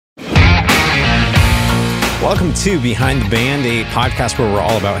Welcome to Behind the Band, a podcast where we're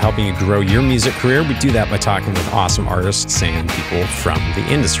all about helping you grow your music career. We do that by talking with awesome artists and people from the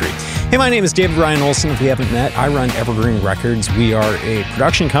industry. Hey, my name is David Ryan Olson. If we haven't met, I run Evergreen Records. We are a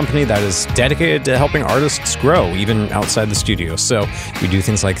production company that is dedicated to helping artists grow, even outside the studio. So we do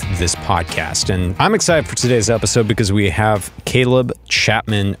things like this podcast. And I'm excited for today's episode because we have Caleb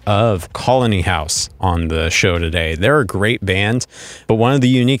Chapman of Colony House on the show today. They're a great band, but one of the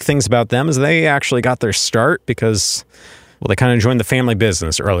unique things about them is they actually got their start because, well, they kind of joined the family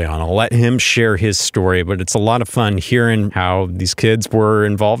business early on. I'll let him share his story, but it's a lot of fun hearing how these kids were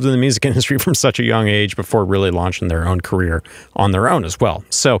involved in the music industry from such a young age before really launching their own career on their own as well.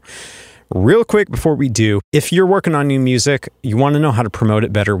 So real quick before we do, if you're working on new music, you want to know how to promote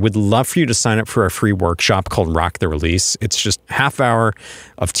it better, we'd love for you to sign up for our free workshop called Rock the Release. It's just a half hour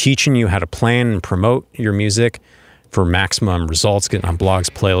of teaching you how to plan and promote your music for maximum results, getting on blogs,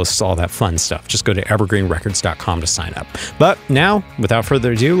 playlists, all that fun stuff. Just go to evergreenrecords.com to sign up. But now, without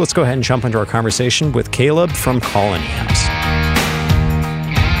further ado, let's go ahead and jump into our conversation with Caleb from Colony House.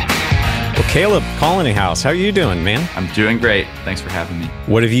 Well, Caleb, Colony House, how are you doing, man? I'm doing great. Thanks for having me.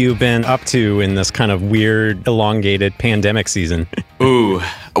 What have you been up to in this kind of weird, elongated pandemic season? Ooh,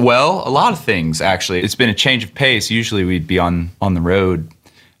 well, a lot of things, actually. It's been a change of pace. Usually we'd be on the road.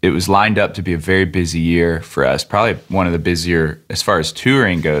 It was lined up to be a very busy year for us, probably one of the busier as far as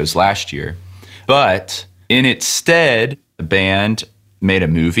touring goes last year. But in its stead, the band made a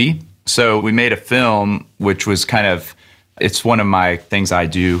movie. So we made a film, which was it's one of my things I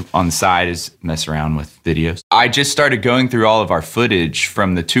do on the side is mess around with videos. I just started going through all of our footage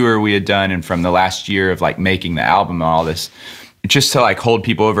from the tour we had done and from the last year of making the album and all this, just to hold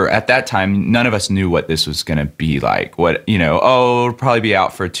people over. At that time, none of us knew what this was going to be like. It'll probably be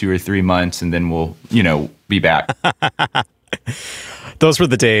out for 2 or 3 months and then we'll, be back. Those were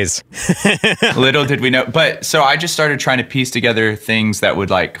the days. Little did we know. But so I just started trying to piece together things that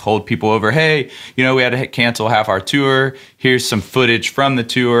would hold people over. Hey, we had to cancel half our tour. Here's some footage from the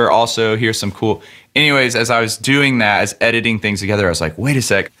tour. Also, here's some cool. Anyways, as I was doing that, as editing things together, I was like, wait a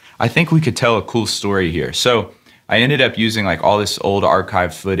sec. I think we could tell a cool story here. So I ended up using all this old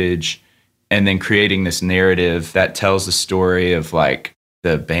archive footage and then creating this narrative that tells the story of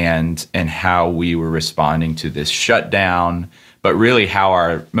the band and how we were responding to this shutdown, but really how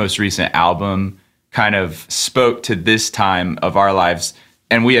our most recent album kind of spoke to this time of our lives.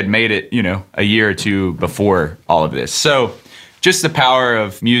 And we had made it, a year or two before all of this. So just the power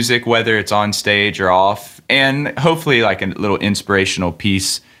of music, whether it's on stage or off, and hopefully a little inspirational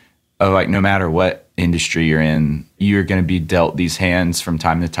piece of no matter what industry you're in, you're going to be dealt these hands from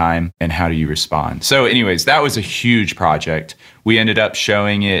time to time, and how do you respond? So anyways, that was a huge project. We ended up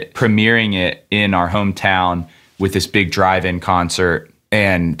showing it, premiering it in our hometown with this big drive-in concert,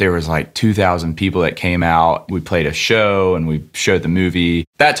 and there was 2,000 people that came out. We played a show and we showed the movie.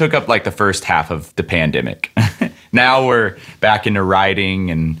 That took up the first half of the pandemic. Now we're back into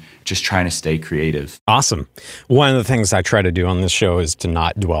writing and just trying to stay creative. Awesome. One of the things I try to do on this show is to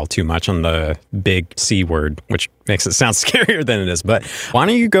not dwell too much on the big C word, which makes it sound scarier than it is. But why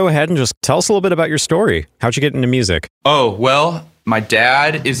don't you go ahead and just tell us a little bit about your story? How'd you get into music? Oh, well, my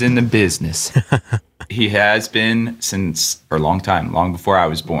dad is in the business. He has been for a long time, long before I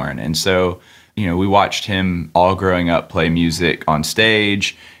was born. And so, we watched him all growing up play music on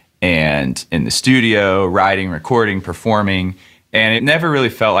stage and in the studio, writing, recording, performing. And it never really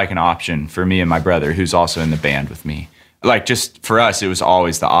felt like an option for me and my brother, who's also in the band with me. Just for us, it was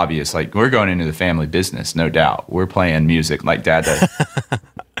always the obvious. We're going into the family business, no doubt. We're playing music like Dad does.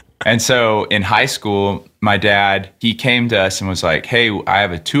 And so in high school, my dad, he came to us and was like, hey, I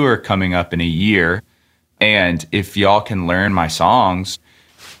have a tour coming up in a year. And if y'all can learn my songs,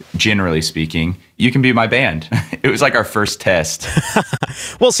 generally speaking, you can be my band. It was our first test.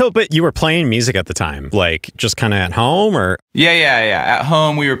 Well, but you were playing music at the time, just kind of at home or? Yeah. At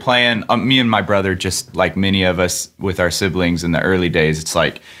home, we were playing, me and my brother, just like many of us with our siblings in the early days, it's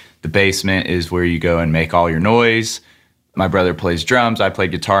the basement is where you go and make all your noise. My brother plays drums, I play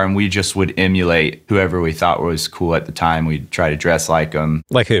guitar, and we just would emulate whoever we thought was cool at the time. We'd try to dress like them.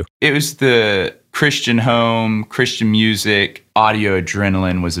 Like who? It was the Christian home, Christian music. Audio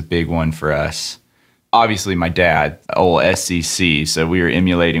Adrenaline was a big one for us. Obviously, my dad, old SCC, so we were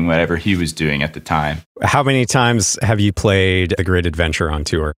emulating whatever he was doing at the time. How many times have you played A Great Adventure on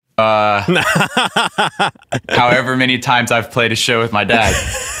tour? However many times I've played a show with my dad.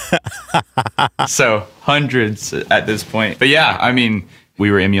 So hundreds at this point. But yeah,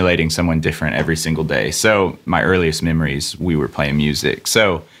 we were emulating someone different every single day. So my earliest memories, we were playing music.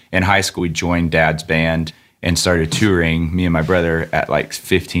 So in high school, we joined Dad's band and started touring. Me and my brother at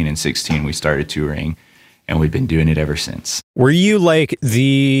 15 and 16, we started touring. and we've been doing it ever since. Were you like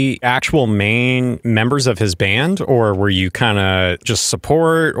the actual main members of his band, or were you kind of just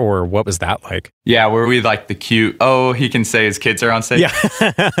support, or what was that like? Yeah, were we like the cute, oh, he can say his kids are on stage?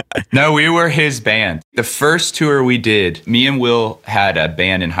 Yeah. No, we were his band. The first tour we did, me and Will had a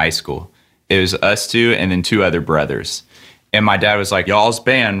band in high school. It was us two and then two other brothers. And my dad was like, y'all's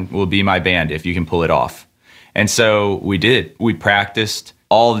band will be my band if you can pull it off. And so we did. We practiced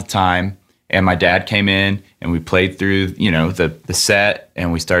all the time. And my dad came in and we played through, you know, the set,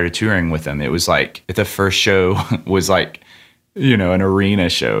 and we started touring with him. It was like, the first show was like, you know, an arena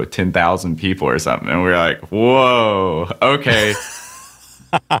show, 10,000 people or something. And we were like, whoa, okay.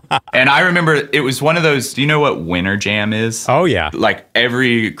 And I remember it was one of those, do you know what Winter Jam is? Oh, yeah. Like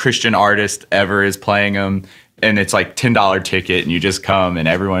every Christian artist ever is playing them. And it's like $10 ticket, and you just come, and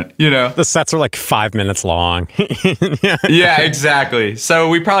everyone, you know. The sets are like 5 minutes long. Yeah, exactly. So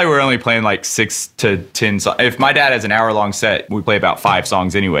we probably were only playing like 6 to 10 songs. If my dad has an hour-long set, we play about 5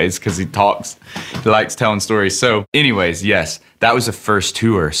 songs anyways, because he likes telling stories. So anyways, yes, that was the first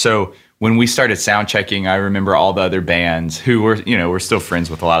tour. So when we started sound checking, I remember all the other bands who were, you know, we're still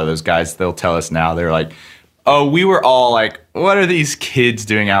friends with a lot of those guys. They'll tell us now, they're like, oh, we were all like, what are these kids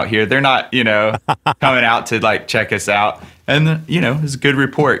doing out here? They're not, you know, coming out to like check us out. And, you know, it was a good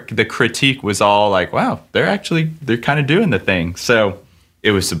report. The critique was all like, wow, they're kind of doing the thing. So it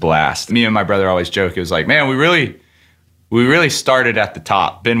was a blast. Me and my brother always joke. It was like, man, we really started at the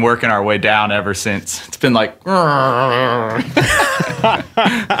top, been working our way down ever since. It's been like,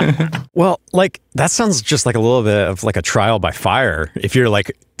 well, like that sounds just like a little bit of like a trial by fire. If you're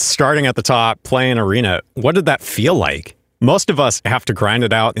like starting at the top, playing arena, what did that feel like? Most of us have to grind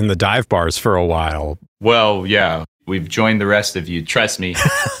it out in the dive bars for a while. Well, yeah, we've joined the rest of you. Trust me.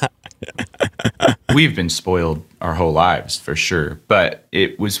 We've been spoiled our whole lives for sure. But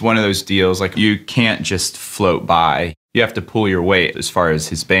it was one of those deals like you can't just float by. You have to pull your weight as far as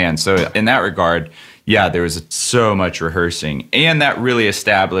his band. So in that regard, yeah, there was so much rehearsing. And that really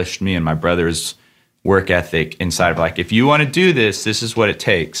established me and my brother's work ethic inside of like, if you want to do this, this is what it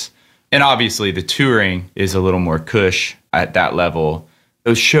takes. And obviously the touring is a little more cush at that level.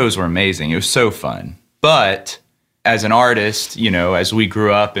 Those shows were amazing. It was so fun. But as an artist, you know, as we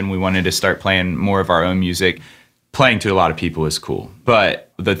grew up and we wanted to start playing more of our own music, playing to a lot of people is cool.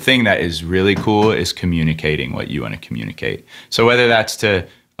 But the thing that is really cool is communicating what you want to communicate. So whether that's to,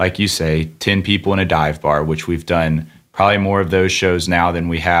 like you say, 10 people in a dive bar, which we've done probably more of those shows now than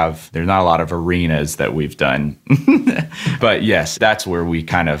we have. There's not a lot of arenas that we've done. But yes, that's where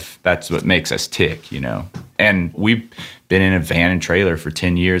that's what makes us tick, you know. And we've been in a van and trailer for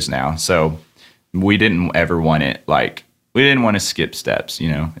 10 years now. So we didn't ever want it like, we didn't want to skip steps, you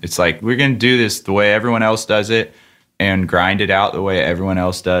know. It's like, we're going to do this the way everyone else does it and grind it out the way everyone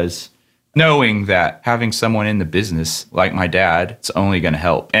else does, knowing that having someone in the business like my dad, it's only going to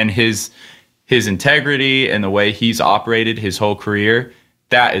help. And his integrity and the way he's operated his whole career,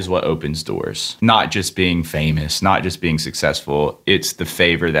 that is what opens doors. Not just being famous, not just being successful. It's the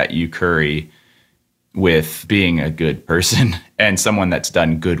favor that you curry with being a good person and someone that's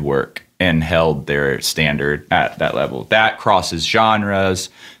done good work and held their standard at that level. That crosses genres.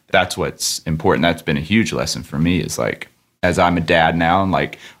 That's what's important. That's been a huge lesson for me, is like, as I'm a dad now, and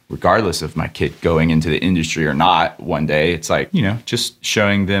like, regardless of my kid going into the industry or not one day, it's like, you know, just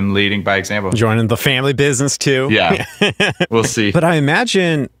showing them, leading by example. Joining the family business too. Yeah, we'll see. But I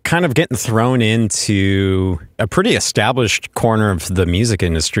imagine kind of getting thrown into a pretty established corner of the music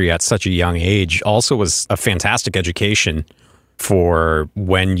industry at such a young age also was a fantastic education for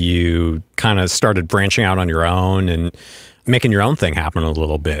when you kind of started branching out on your own and making your own thing happen a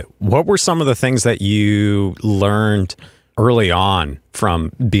little bit. What were some of the things that you learned early on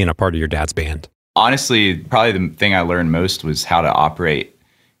from being a part of your dad's band? Honestly, probably the thing I learned most was how to operate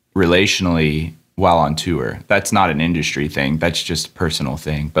relationally while on tour. That's not an industry thing. That's just a personal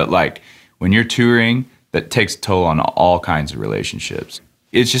thing. But like when you're touring, that takes a toll on all kinds of relationships.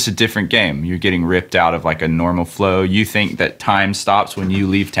 It's just a different game. You're getting ripped out of like a normal flow. You think that time stops when you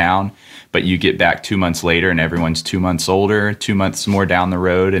leave town, but you get back 2 months later and everyone's 2 months older, 2 months more down the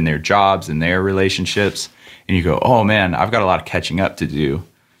road in their jobs and their relationships. And you go, oh man, I've got a lot of catching up to do.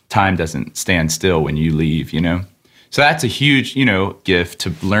 Time doesn't stand still when you leave, you know? So that's a huge, you know, gift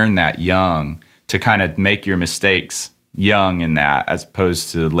to learn that young, to kind of make your mistakes young in that, as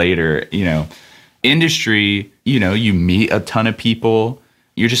opposed to later, you know. Industry, you know, you meet a ton of people.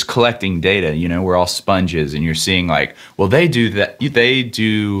 You're just collecting data, you know, we're all sponges, and you're seeing like, well, they do that. They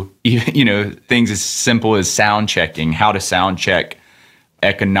do, you know, things as simple as sound checking, how to sound check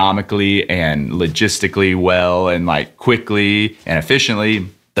economically and logistically well and like quickly and efficiently.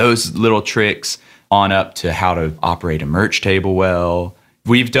 Those little tricks on up to how to operate a merch table well.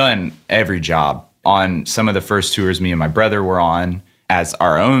 We've done every job. On some of the first tours me and my brother were on, as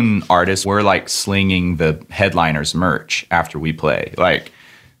our own artists, we're like slinging the headliners merch after we play. Like,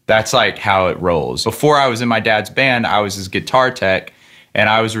 that's like how it rolls. Before I was in my dad's band, I was his guitar tech, and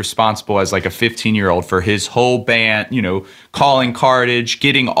I was responsible as like a 15-year-old for his whole band, you know, calling cartage,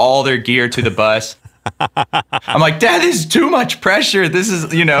 getting all their gear to the bus. I'm like, Dad, this is too much pressure. This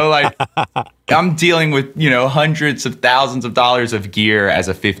is, you know, like I'm dealing with, you know, hundreds of thousands of dollars of gear as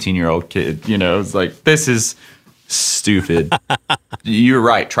a 15-year-old kid. You know, it's like, this is stupid. You're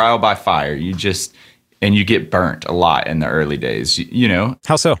right. Trial by fire. And you get burnt a lot in the early days, you know.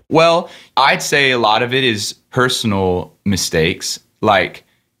 How so? Well, I'd say a lot of it is personal mistakes. Like,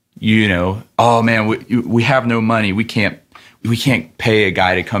 you know, oh man, we have no money. We can't pay a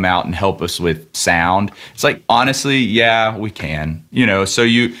guy to come out and help us with sound. It's like, honestly, yeah, we can. You know, so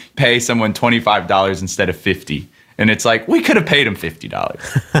you pay someone $25 instead of $50. And it's like, we could have paid him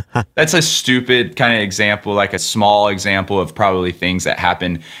 $50. That's a stupid kind of example, like a small example of probably things that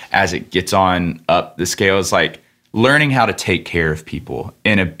happen as it gets on up the scale. Is like learning how to take care of people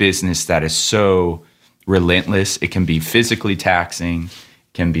in a business that is so relentless. It can be physically taxing,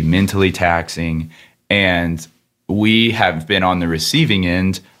 can be mentally taxing. And we have been on the receiving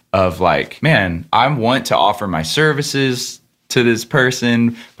end of like, man, I want to offer my services to this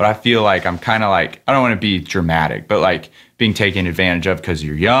person, but I feel like I'm kind of like, I don't want to be dramatic, but like being taken advantage of because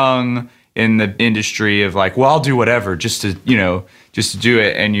you're young in the industry of like, well, I'll do whatever just to do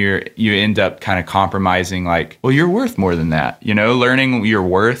it. And you end up kind of compromising like, well, you're worth more than that, you know, learning your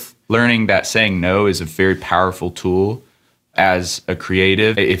worth, learning that saying no is a very powerful tool as a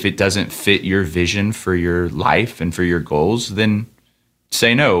creative. If it doesn't fit your vision for your life and for your goals, then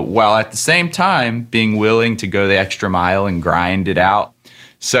say no, while at the same time being willing to go the extra mile and grind it out.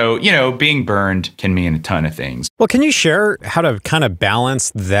 So, you know, being burned can mean a ton of things. Well, can you share how to kind of balance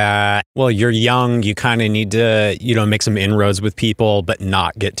that? Well, you're young, you kind of need to, you know, make some inroads with people, but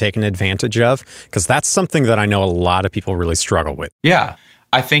not get taken advantage of? Because that's something that I know a lot of people really struggle with. Yeah.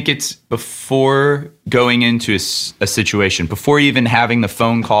 I think it's before going into a situation, before even having the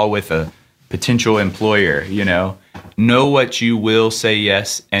phone call with a potential employer, you know what you will say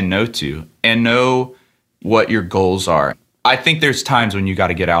yes and no to, and know what your goals are. I think there's times when you got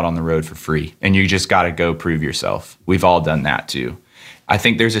to get out on the road for free and you just got to go prove yourself. We've all done that too. I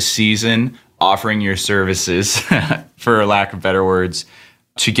think there's a season offering your services, for lack of better words,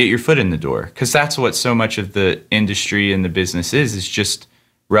 to get your foot in the door. Because that's what so much of the industry and the business is just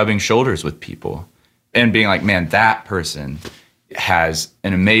rubbing shoulders with people and being like, man, that person has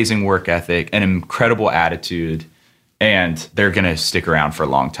an amazing work ethic, an incredible attitude, and they're going to stick around for a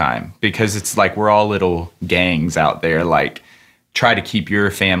long time. Because it's like we're all little gangs out there, like try to keep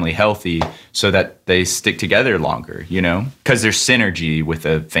your family healthy so that they stick together longer, you know, because there's synergy with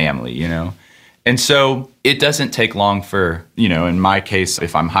a family, you know. And so it doesn't take long for, you know, in my case,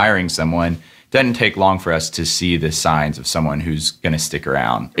 if I'm hiring someone, it doesn't take long for us to see the signs of someone who's going to stick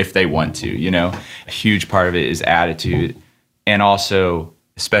around if they want to, you know. A huge part of it is attitude. And also,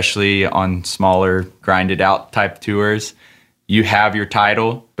 especially on smaller, grinded out type tours, you have your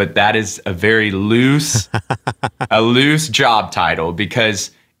title, but that is a very loose job title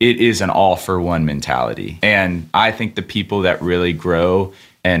because it is an all for one mentality. And I think the people that really grow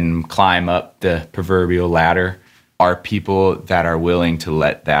and climb up the proverbial ladder are people that are willing to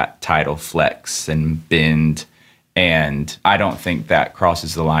let that title flex and bend. And I don't think that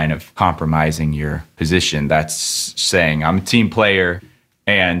crosses the line of compromising your position. That's saying I'm a team player,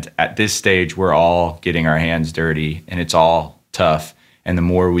 and at this stage, we're all getting our hands dirty, and it's all tough. And the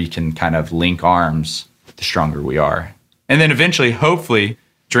more we can kind of link arms, the stronger we are. And then eventually, hopefully,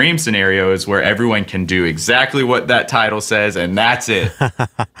 dream scenario is where everyone can do exactly what that title says, and that's it.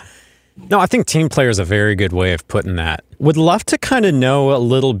 No, I think team player is a very good way of putting that. Would love to kind of know a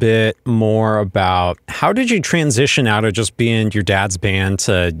little bit more about how did you transition out of just being your dad's band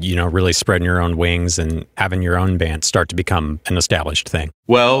to, you know, really spreading your own wings and having your own band start to become an established thing?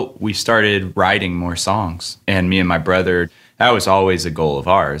 Well, we started writing more songs, and me and my brother, that was always a goal of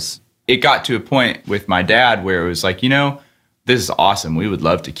ours. It got to a point with my dad where it was like, you know, this is awesome. We would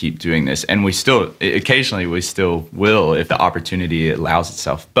love to keep doing this. And we still will if the opportunity allows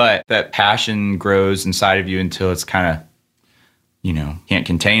itself. But that passion grows inside of you until it's kind of, you know, can't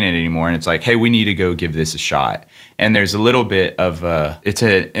contain it anymore. And it's like, hey, we need to go give this a shot. And there's a little bit of it's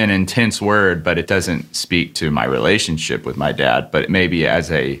an intense word, but it doesn't speak to my relationship with my dad. But maybe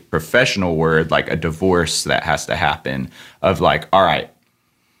as a professional word, like a divorce that has to happen of like, all right,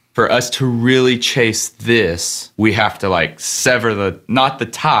 for us to really chase this, we have to like sever not the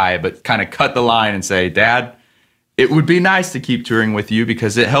tie, but kind of cut the line and say, Dad, it would be nice to keep touring with you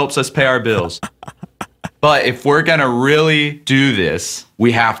because it helps us pay our bills. But if we're going to really do this,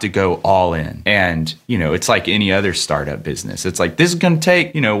 we have to go all in. And, it's like any other startup business. It's like, this is going to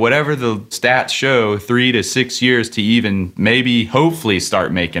take, whatever the stats show, 3 to 6 years to even maybe hopefully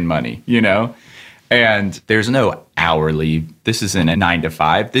start making money, And there's no hourly. This isn't a 9 to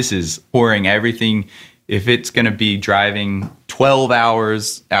 5. This is pouring everything. If it's going to be driving 12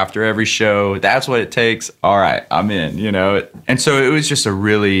 hours after every show, that's what it takes. All right, I'm in, And so it was just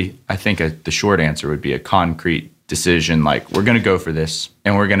I think the short answer would be a concrete decision. Like, we're going to go for this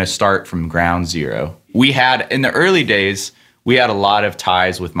and we're going to start from ground zero. In the early days, we had a lot of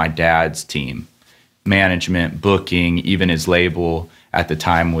ties with my dad's team, management, booking, even his label at the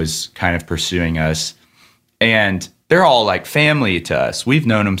time was kind of pursuing us. And they're all like family to us. We've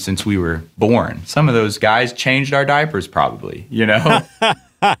known them since we were born. Some of those guys changed our diapers probably,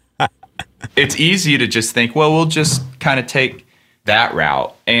 It's easy to just think, well, we'll just kind of take that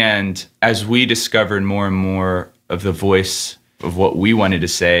route. And as we discovered more and more of the voice of what we wanted to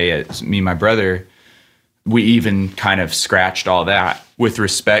say, as me and my brother, we even kind of scratched all that with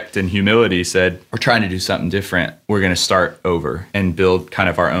respect and humility, said, we're trying to do something different. We're going to start over and build kind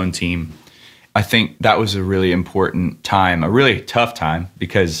of our own team. I think that was a really important time, a really tough time,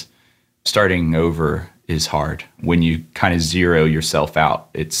 because starting over is hard. When you kind of zero yourself out,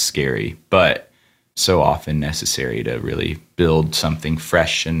 it's scary, but so often necessary to really build something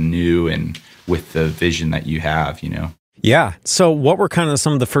fresh and new and with the vision that you have, Yeah. So what were kind of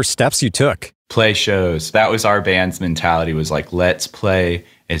some of the first steps you took? Play shows. That was our band's mentality, was like, let's play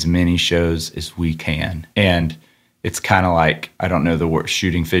as many shows as we can. And it's kind of like, I don't know the word,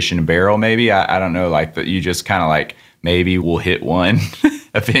 shooting fish in a barrel, maybe. I don't know, like, but you just kind of like, maybe we'll hit one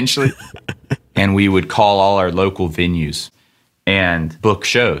eventually. And we would call all our local venues and book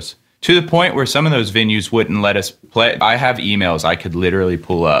shows to the point where some of those venues wouldn't let us play. I have emails I could literally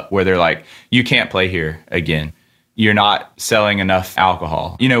pull up where they're like, you can't play here again. You're not selling enough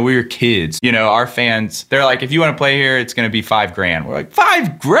alcohol. We were kids. Our fans, they're like, if you want to play here, it's going to be $5,000. We're like,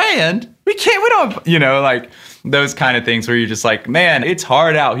 $5,000? We don't, like those kind of things where you're just like, man, it's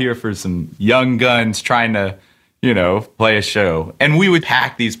hard out here for some young guns trying to, play a show. And we would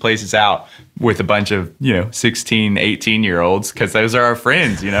pack these places out with a bunch of, 16, 18-year-olds because those are our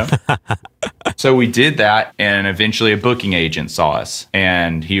friends, So we did that, and eventually a booking agent saw us,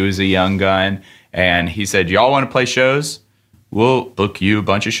 and he was a young gun. And he said, y'all want to play shows? We'll book you a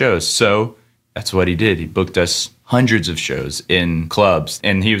bunch of shows. So that's what he did. He booked us hundreds of shows in clubs.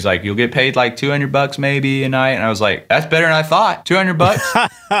 And he was like, you'll get paid like $200 maybe a night. And I was like, that's better than I thought.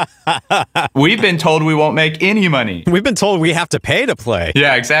 $200? We've been told we won't make any money. We've been told we have to pay to play.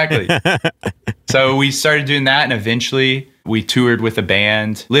 Yeah, exactly. So we started doing that. And eventually we toured with a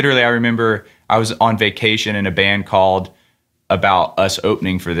band. Literally, I remember I was on vacation and a band called about us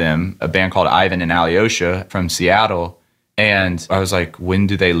opening for them, a band called Ivan and Alyosha from Seattle. And I was like, when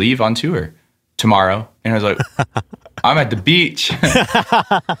do they leave on tour? Tomorrow. And I was like, I'm at the beach.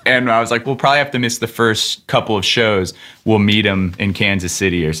 And I was like, we'll probably have to miss the first couple of shows. We'll meet them in Kansas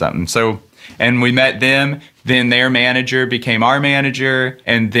City or something. So, and we met them. Then their manager became our manager.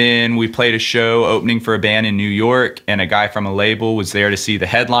 And then we played a show opening for a band in New York. And a guy from a label was there to see the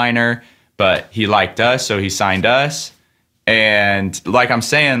headliner, but he liked us, so he signed us. And like I'm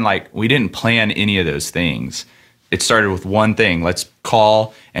saying, like, we didn't plan any of those things. It started with one thing. Let's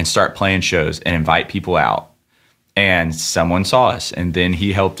call and start playing shows and invite people out. And someone saw us, and then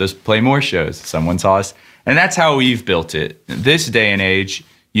he helped us play more shows. Someone saw us. And that's how we've built it. This day and age,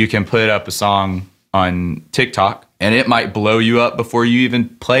 you can put up a song on TikTok and it might blow you up before you even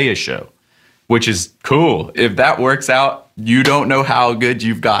play a show, which is cool. If that works out, you don't know how good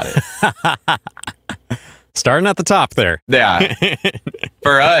you've got it. Starting at the top there. Yeah.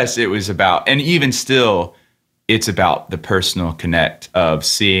 For us, it was about, and even still, it's about the personal connect of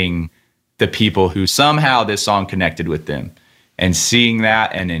seeing the people who somehow this song connected with them, and seeing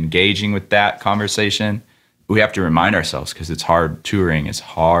that and engaging with that conversation. We have to remind ourselves, because it's hard touring, it's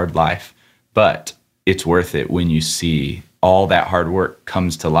hard life, but it's worth it when you see all that hard work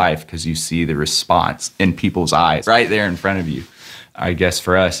comes to life, because you see the response in people's eyes right there in front of you. I guess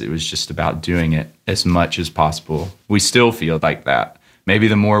for us, it was just about doing it as much as possible. We still feel like that. Maybe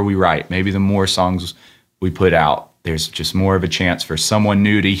the more we write, maybe the more songs we put out, there's just more of a chance for someone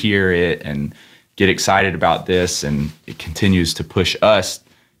new to hear it and get excited about this. And it continues to push us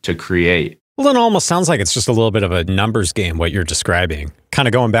to create. Well, it almost sounds like it's just a little bit of a numbers game, what you're describing. Kind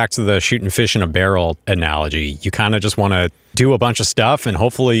of going back to the shooting fish in a barrel analogy. You kind of just want to do a bunch of stuff and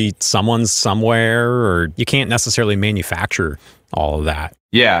hopefully someone's somewhere, or you can't necessarily manufacture all of that.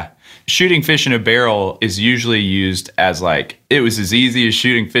 Yeah. Shooting fish in a barrel is usually used as like, it was as easy as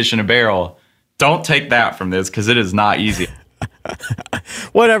shooting fish in a barrel. Don't take that from this because it is not easy.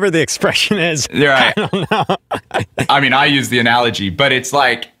 Whatever the expression is. Right. I don't know. I mean, I use the analogy, but it's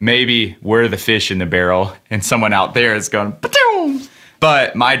like maybe we're the fish in the barrel and someone out there is going, pa-toom!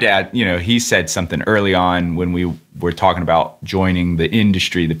 But my dad, he said something early on when we were talking about joining the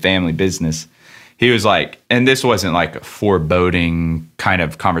industry, the family business. He was like, and this wasn't like a foreboding kind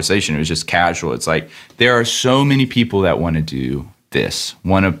of conversation. It was just casual. It's like, there are so many people that want to do this,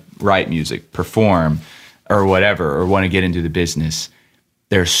 want to write music, perform, or whatever, or want to get into the business.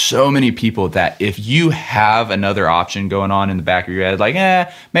 There's so many people that if you have another option going on in the back of your head, like,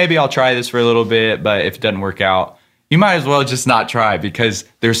 maybe I'll try this for a little bit, but if it doesn't work out, you might as well just not try, because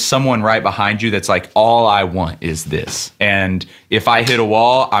there's someone right behind you that's like, all I want is this. And if I hit a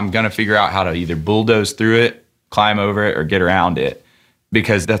wall, I'm going to figure out how to either bulldoze through it, climb over it, or get around it,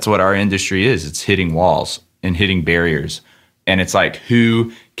 because that's what our industry is. It's hitting walls and hitting barriers. And it's like,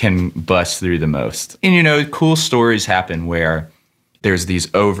 who can bust through the most? And, cool stories happen where there's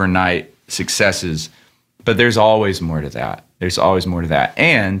these overnight successes, but there's always more to that. There's always more to that.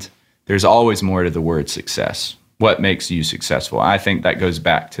 And there's always more to the word success. What makes you successful? I think that goes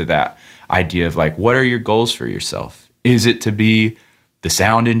back to that idea of like, what are your goals for yourself? Is it to be the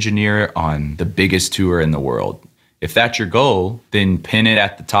sound engineer on the biggest tour in the world? If that's your goal, then pin it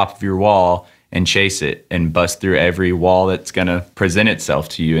at the top of your wall and chase it and bust through every wall that's going to present itself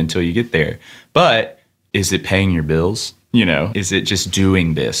to you until you get there. But is it paying your bills? Is it just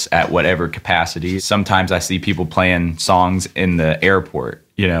doing this at whatever capacity? Sometimes I see people playing songs in the airport,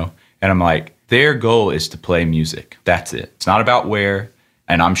 and I'm like, their goal is to play music. That's it. It's not about where.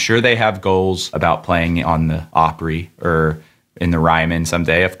 And I'm sure they have goals about playing on the Opry or in the Ryman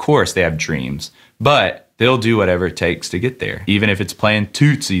someday. Of course, they have dreams, but they'll do whatever it takes to get there, even if it's playing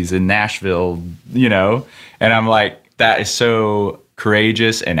Tootsie's in Nashville, And I'm like, that is so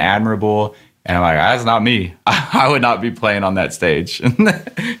courageous and admirable. And I'm like, that's not me. I would not be playing on that stage.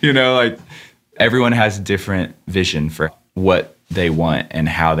 Like everyone has a different vision for what they want and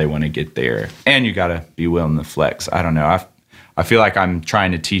how they want to get there. And you got to be willing to flex. I don't know. I feel like I'm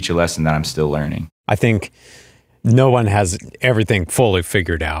trying to teach a lesson that I'm still learning. I think no one has everything fully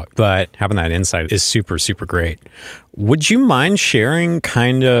figured out, but having that insight is super, super great. Would you mind sharing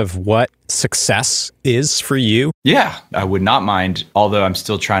kind of what success is for you? Yeah, I would not mind, although I'm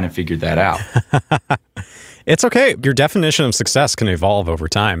still trying to figure that out. It's okay. Your definition of success can evolve over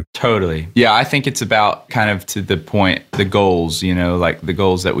time. Totally. Yeah, I think it's about kind of to the point, the goals, like the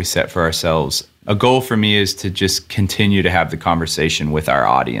goals that we set for ourselves. A goal for me is to just continue to have the conversation with our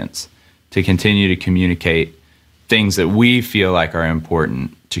audience, to continue to communicate things that we feel like are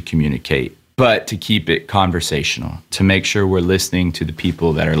important to communicate, but to keep it conversational, to make sure we're listening to the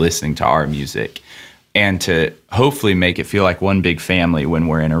people that are listening to our music, and to hopefully make it feel like one big family when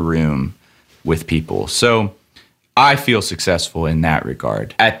we're in a room with people. So I feel successful in that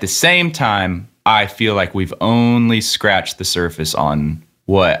regard. At the same time, I feel like we've only scratched the surface on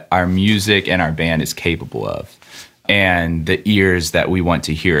what our music and our band is capable of, and the ears that we want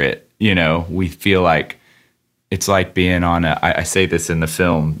to hear it. We feel like it's like being on I say this in the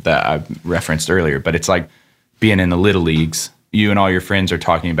film that I referenced earlier, but it's like being in the little leagues. You and all your friends are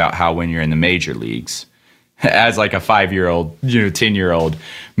talking about how when you're in the major leagues, as like a 5-year-old, 10-year-old,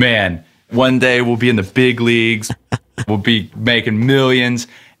 man, one day we'll be in the big leagues, we'll be making millions.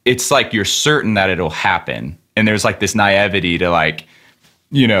 It's like you're certain that it'll happen. And there's like this naivety to like,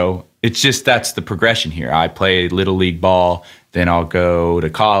 it's just that's the progression here. I play little league ball, then I'll go to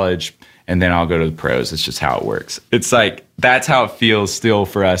college, and then I'll go to the pros. It's just how it works. It's like, that's how it feels still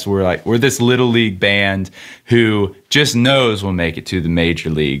for us. We're this little league band who just knows we'll make it to the major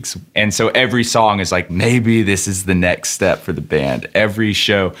leagues. And so every song is like, maybe this is the next step for the band. Every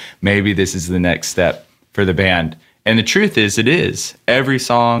show, maybe this is the next step for the band. And the truth is, it is. Every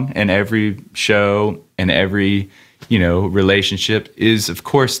song and every show and every, relationship is, of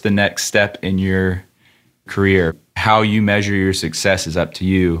course, the next step in your career. How you measure your success is up to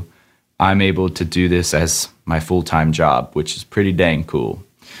you. I'm able to do this as my full-time job, which is pretty dang cool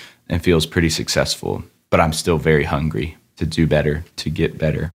and feels pretty successful. But I'm still very hungry to do better, to get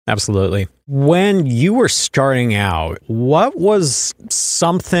better. Absolutely. When you were starting out, what was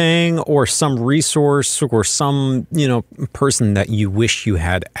something or some resource or some, person that you wish you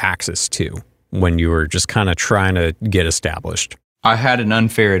had access to when you were just kind of trying to get established? I had an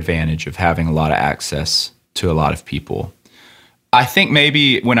unfair advantage of having a lot of access to a lot of people. I think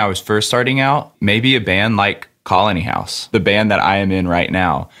maybe when I was first starting out, maybe a band like Colony House, the band that I am in right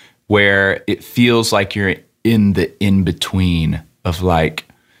now, where it feels like you're in the in-between of like,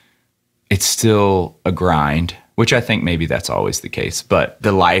 it's still a grind, which I think maybe that's always the case, but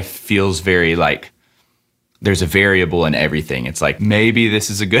the life feels very like there's a variable in everything. It's like, maybe this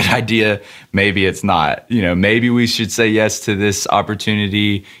is a good idea, maybe it's not. You know, maybe we should say yes to this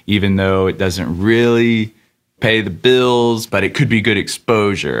opportunity, even though it doesn't really pay the bills, but it could be good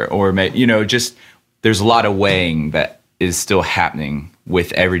exposure. Or, just there's a lot of weighing that is still happening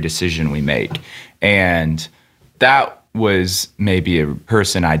with every decision we make. And that was maybe a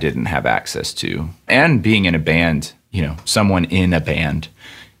person I didn't have access to. And being in a band, someone in a band.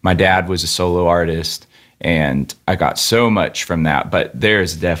 My dad was a solo artist, and I got so much from that. But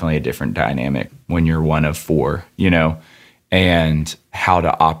there's definitely a different dynamic when you're one of four, and how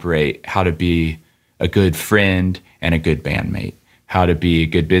to operate, how to be a good friend and a good bandmate, how to be a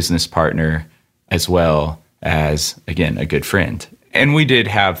good business partner as well as, again, a good friend. And we did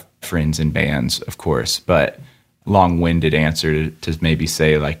have friends in bands, of course, but long-winded answer to maybe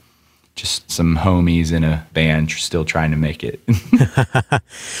say like just some homies in a band still trying to make it.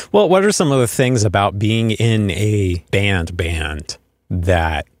 Well, what are some of the things about being in a band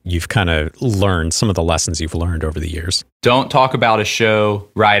that you've kind of learned, some of the lessons you've learned over the years? Don't talk about a show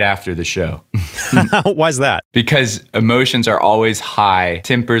right after the show. Why's that? Because emotions are always high.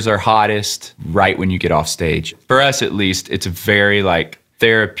 Tempers are hottest right when you get off stage. For us, at least, it's very like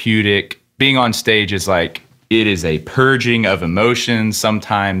therapeutic. Being on stage is like, it is a purging of emotions.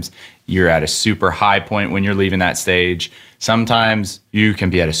 Sometimes you're at a super high point when you're leaving that stage. Sometimes you can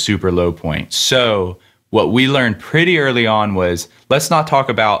be at a super low point. So what we learned pretty early on was, let's not talk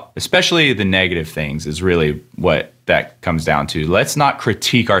about, especially the negative things is really what that comes down to. Let's not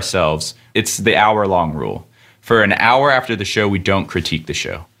critique ourselves. It's the hour-long rule. For an hour after the show, we don't critique the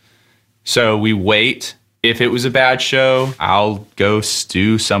show. So we wait. If it was a bad show, I'll go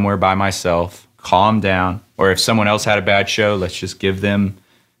stew somewhere by myself, calm down. Or if someone else had a bad show, let's just give them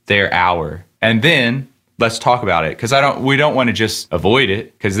their hour. And then let's talk about it. Because we don't want to just avoid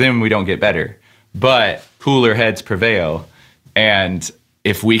it, because then we don't get better. But cooler heads prevail. And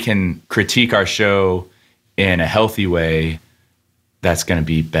if we can critique our show in a healthy way, that's going to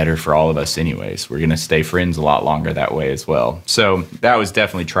be better for all of us anyways. We're going to stay friends a lot longer that way as well. So that was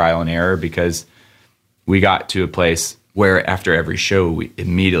definitely trial and error, because we got to a place where after every show, we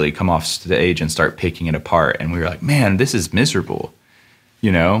immediately come off stage and start picking it apart. And we were like, man, this is miserable.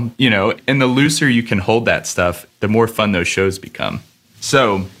 And the looser you can hold that stuff, the more fun those shows become.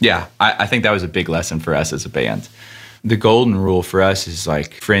 So yeah, I think that was a big lesson for us as a band. The golden rule for us is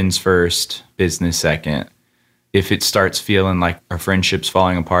like friends first, business second. If it starts feeling like our friendship's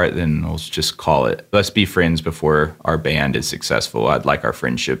falling apart, then we'll just call it. Let's be friends before our band is successful. I'd like our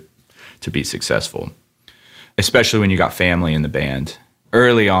friendship to be successful, especially when you got family in the band.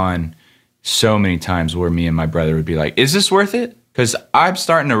 Early on, so many times where me and my brother would be like, is this worth it? Because I'm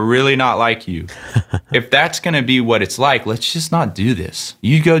starting to really not like you. If that's going to be what it's like, let's just not do this.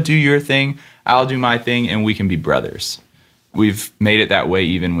 You go do your thing, I'll do my thing, and we can be brothers. We've made it that way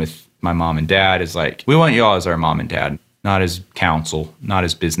even with my mom and dad. Is like, we want you all as our mom and dad, not as counsel, not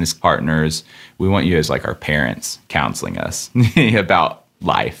as business partners. We want you as like our parents counseling us about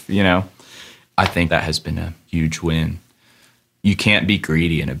life, I think that has been a huge win. You can't be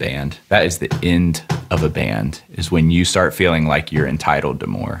greedy in a band. That is the end of a band, is when you start feeling like you're entitled to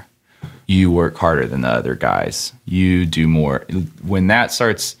more. You work harder than the other guys. You do more. When that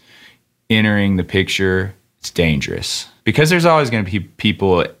starts entering the picture, it's dangerous, because there's always going to be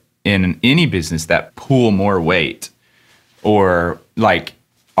people in any business that pull more weight or like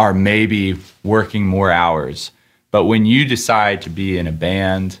are maybe working more hours. But when you decide to be in a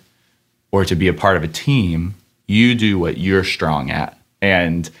band or to be a part of a team, you do what you're strong at,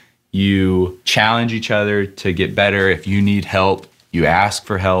 and you challenge each other to get better. If you need help, you ask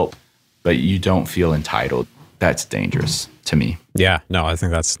for help, but you don't feel entitled. That's dangerous to me. Yeah, no, I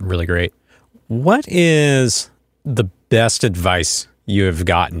think that's really great. What is the best advice you have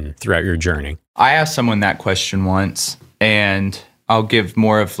gotten throughout your journey? I asked someone that question once, and I'll give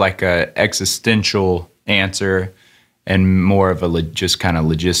more of like a existential answer and more of a just kind of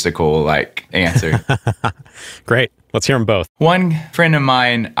logistical like answer. Great. Let's hear them both. One friend of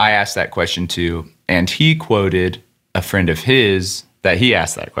mine, I asked that question to, and he quoted a friend of his that he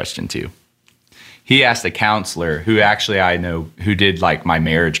asked that question to. He asked a counselor who actually I know who did like my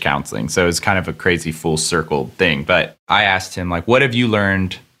marriage counseling. So it's kind of a crazy full circle thing. But I asked him, like, what have you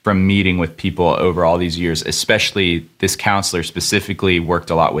learned from meeting with people over all these years, especially this counselor specifically worked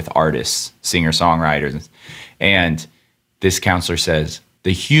a lot with artists, singer-songwriters. And this counselor says,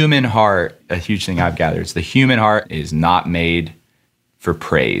 the human heart, a huge thing I've gathered, is the human heart is not made for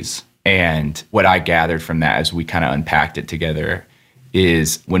praise. And what I gathered from that as we kind of unpacked it together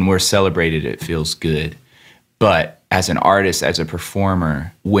is when we're celebrated, it feels good. But as an artist, as a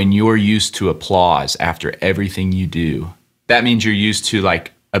performer, when you're used to applause after everything you do, that means you're used to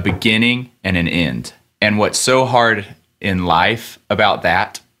like a beginning and an end. And what's so hard in life about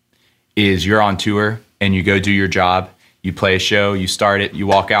that is you're on tour and you go do your job, you play a show, you start it, you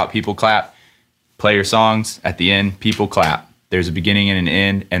walk out, people clap, play your songs, at the end, people clap. There's a beginning and an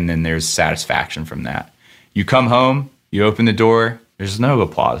end, and then there's satisfaction from that. You come home, you open the door, there's no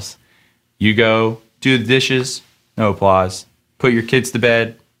applause. You go do the dishes, no applause. Put your kids to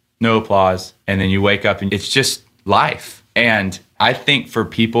bed, no applause. And then you wake up and it's just life. And I think for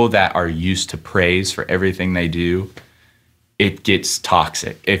people that are used to praise for everything they do, it gets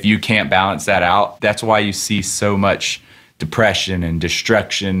toxic. If you can't balance that out, that's why you see so much depression and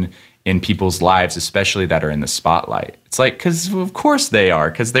destruction in people's lives, especially that are in the spotlight. It's like, because of course they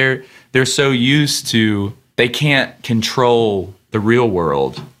are, because they're so used to, they can't control the real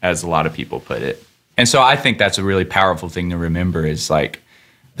world, as a lot of people put it. And so I think that's a really powerful thing to remember is like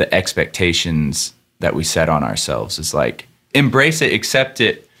the expectations that we set on ourselves is like, embrace it, accept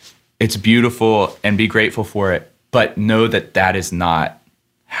it, it's beautiful, and be grateful for it, but know that that is not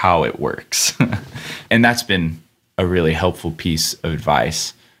how it works. And that's been a really helpful piece of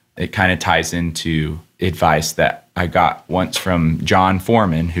advice. It kind of ties into advice that I got once from John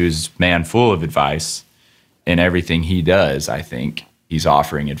Foreman, who's man full of advice in everything he does. I think he's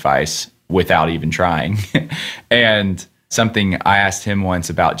offering advice without even trying. And something I asked him once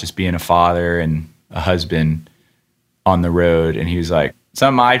about just being a father and a husband on the road. And he was like,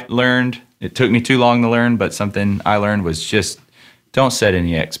 something I learned, it took me too long to learn, but something I learned was just don't set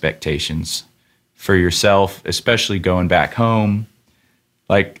any expectations for yourself, especially going back home.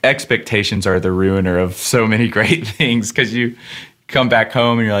 Like expectations are the ruiner of so many great things because you come back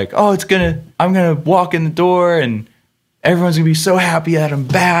home and you're like, oh, I'm going to walk in the door and everyone's going to be so happy that I'm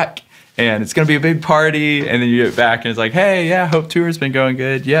back and it's going to be a big party. And then you get back and it's like, hey, yeah, hope tour's been going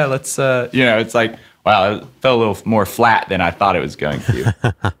good. Yeah, let's, it's like, wow, it felt a little more flat than I thought it was going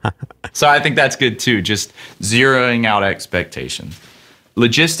to. So I think that's good too, just zeroing out expectations.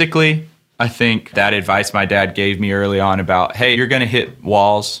 Logistically, I think that advice my dad gave me early on about, hey, you're going to hit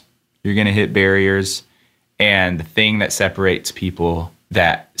walls, you're going to hit barriers, and the thing that separates people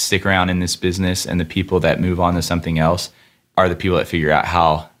that stick around in this business and the people that move on to something else are the people that figure out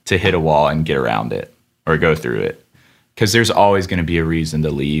how to hit a wall and get around it or go through it. Because there's always going to be a reason to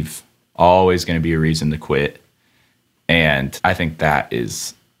leave, always going to be a reason to quit. And I think that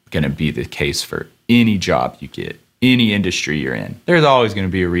is going to be the case for any job you get, any industry you're in. There's always going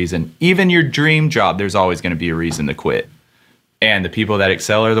to be a reason. Even your dream job, there's always going to be a reason to quit. And the people that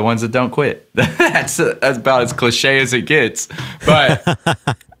excel are the ones that don't quit. That's about as cliche as it gets. But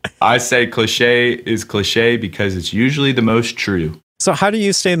I say cliche is cliche because it's usually the most true. So how do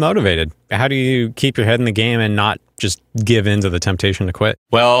you stay motivated? How do you keep your head in the game and not just give in to the temptation to quit?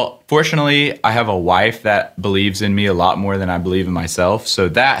 Well, fortunately, I have a wife that believes in me a lot more than I believe in myself. So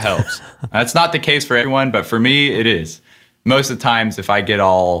that helps. That's not the case for everyone, but for me, it is. Most of the times, if I get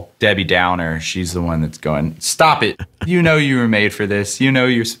all Debbie Downer, she's the one that's going, stop it. You know you were made for this. You know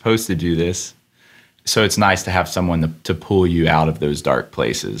you're supposed to do this. So it's nice to have someone to pull you out of those dark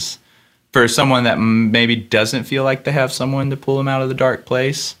places. For someone that maybe doesn't feel like they have someone to pull them out of the dark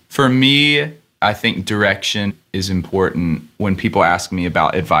place, for me, I think direction is important. When people ask me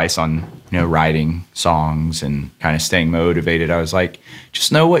about advice on, writing songs and kind of staying motivated, I was like,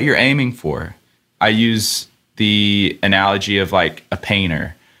 just know what you're aiming for. I use the analogy of like a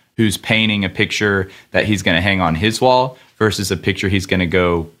painter who's painting a picture that he's going to hang on his wall versus a picture he's going to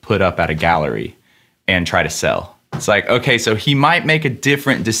go put up at a gallery and try to sell. It's like, okay, so he might make a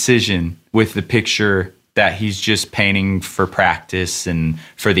different decision with the picture that he's just painting for practice and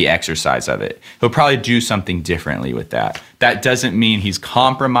for the exercise of it. He'll probably do something differently with that. That doesn't mean he's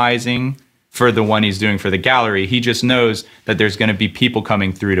compromising for the one he's doing for the gallery. He just knows that there's going to be people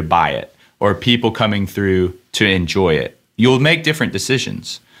coming through to buy it or people coming through to enjoy it. You'll make different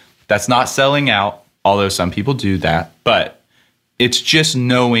decisions. That's not selling out, although some people do that, but it's just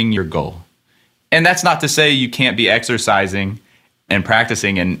knowing your goal. And that's not to say you can't be exercising and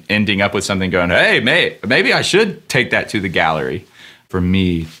practicing and ending up with something going, hey, maybe I should take that to the gallery. For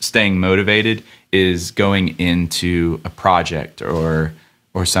me, staying motivated is going into a project or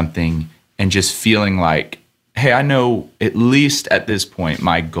something and just feeling like hey, I know at least at this point,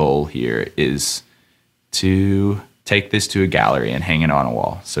 my goal here is to take this to a gallery and hang it on a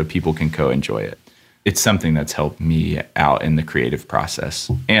wall so people can enjoy it. It's something that's helped me out in the creative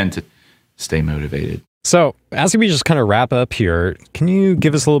process and to stay motivated. So as we just kind of wrap up here, can you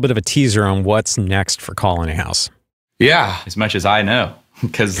give us a little bit of a teaser on what's next for Colony House? Yeah, as much as I know,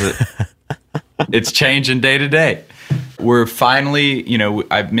 because it's changing day to day. We're finally,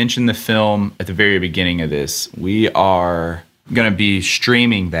 I mentioned the film at the very beginning of this. We are going to be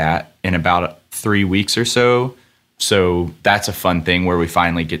streaming that in about 3 weeks or so. So that's a fun thing where we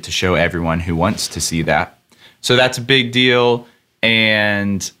finally get to show everyone who wants to see that. So that's a big deal.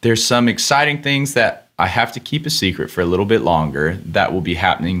 And there's some exciting things that I have to keep a secret for a little bit longer that will be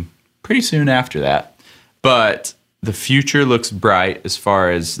happening pretty soon after that. But the future looks bright as far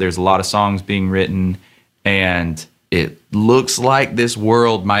as there's a lot of songs being written, and it looks like this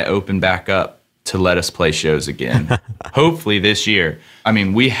world might open back up to let us play shows again. Hopefully this year. I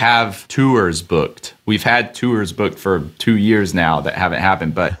mean, we have tours booked. We've had tours booked for 2 years now that haven't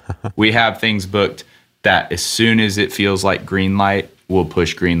happened, but we have things booked that as soon as it feels like green light, we'll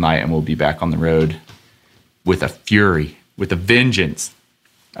push green light and we'll be back on the road with a fury, with a vengeance.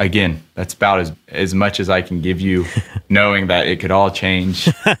 Again, that's about as much as I can give you, knowing that it could all change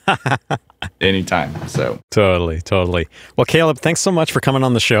anytime. So Totally. Well, Caleb, thanks so much for coming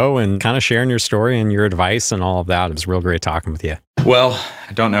on the show and kind of sharing your story and your advice and all of that. It was real great talking with you. Well,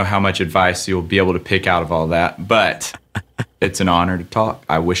 I don't know how much advice you'll be able to pick out of all that, but it's an honor to talk.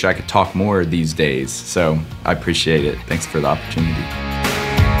 I wish I could talk more these days, so I appreciate it. Thanks for the opportunity.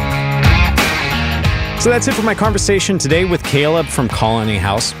 So that's it for my conversation today with Caleb from Colony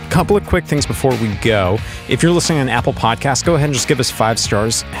House. A couple of quick things before we go. If you're listening on Apple Podcasts, go ahead and just give us 5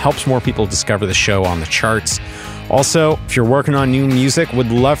 stars. Helps more people discover the show on the charts. Also, if you're working on new music,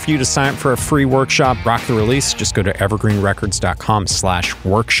 would love for you to sign up for a free workshop, Rock the Release. Just go to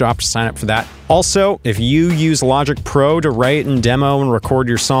evergreenrecords.com/workshop to sign up for that. Also, if you use Logic Pro to write and demo and record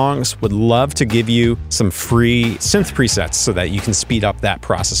your songs, would love to give you some free synth presets so that you can speed up that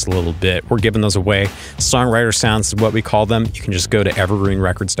process a little bit. We're giving those away. Songwriter Sounds is what we call them. You can just go to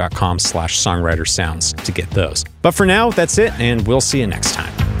evergreenrecords.com/songwritersounds to get those. But for now, that's it, and we'll see you next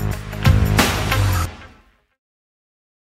time.